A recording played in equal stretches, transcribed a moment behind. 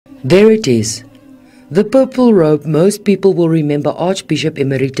There it is, the purple robe most people will remember Archbishop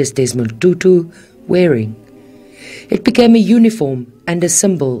Emeritus Desmond Tutu wearing. It became a uniform and a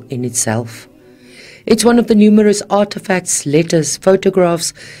symbol in itself. It's one of the numerous artifacts, letters,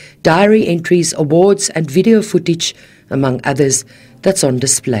 photographs, diary entries, awards and video footage, among others, that's on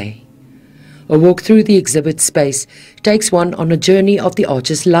display. A walk through the exhibit space takes one on a journey of the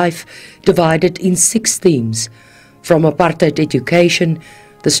Arch's life, divided in 6 themes, from apartheid education,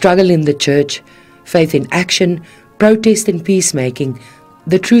 the struggle in the church, faith in action, protest and peacemaking,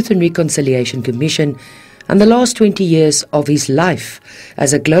 the Truth and Reconciliation Commission, and the last 20 years of his life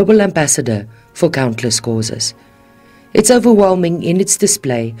as a global ambassador for countless causes. It's overwhelming in its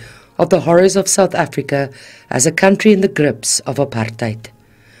display of the horrors of South Africa as a country in the grips of apartheid.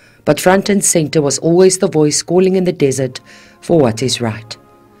 But front and center was always the voice calling in the desert for what is right.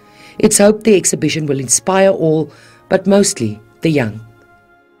 It's hoped the exhibition will inspire all, but mostly the young.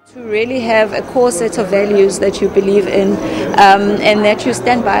 To really have a core set of values that you believe in, and that you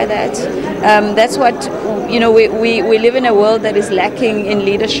stand by that. That's what, we live in a world that is lacking in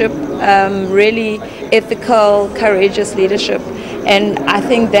leadership, really ethical, courageous leadership. And I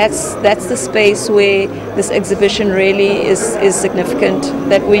think that's the space where this exhibition really is significant,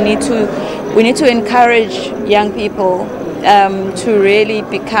 that we need to encourage young people to really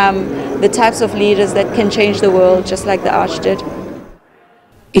become the types of leaders that can change the world, just like the Arch did.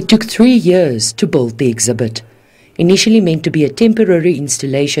 It took 3 years to build the exhibit. Initially meant to be a temporary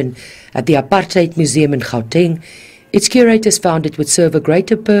installation at the Apartheid Museum in Gauteng, its curators found it would serve a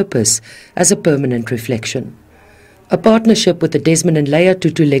greater purpose as a permanent reflection. A partnership with the Desmond and Leah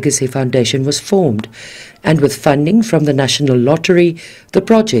Tutu Legacy Foundation was formed, and with funding from the National Lottery, the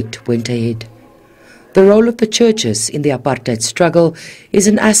project went ahead. The role of the churches in the apartheid struggle is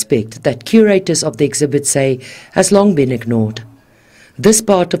an aspect that curators of the exhibit say has long been ignored. This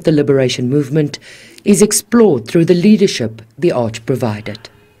part of the liberation movement is explored through the leadership the Arch provided.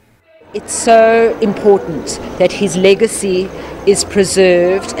 It's so important that his legacy is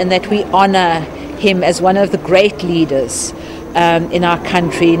preserved and that we honour him as one of the great leaders in our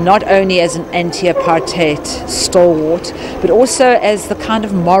country, not only as an anti-apartheid stalwart, but also as the kind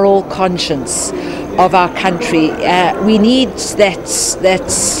of moral conscience of our country. We need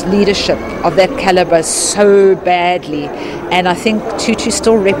that leadership of that calibre so badly, and I think Tutu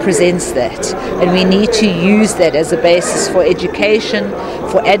still represents that, and we need to use that as a basis for education,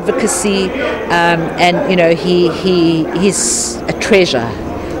 for advocacy, and he's a treasure,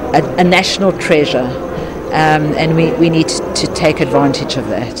 a national treasure, and we need to take advantage of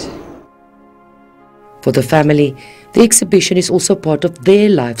that. For the family, the exhibition is also part of their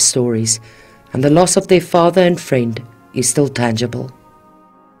life stories, and the loss of their father and friend is still tangible.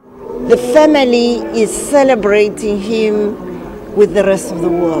 The family is celebrating him with the rest of the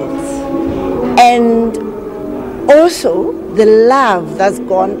world. And also the love that's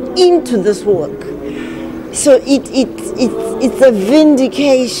gone into this work. So it's a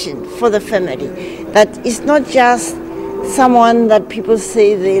vindication for the family that it's not just someone that people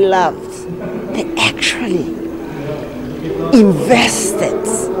say they loved. They actually invested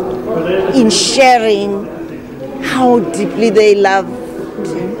in sharing how deeply they loved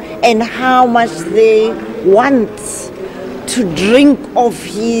him and how much they want to drink of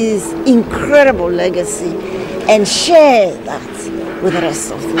his incredible legacy and share that with the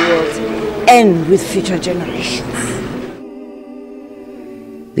rest of the world and with future generations.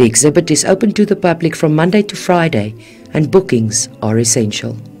 The exhibit is open to the public from Monday to Friday, and bookings are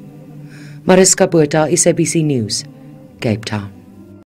essential. Mariska Botha, SABC News, Cape Town.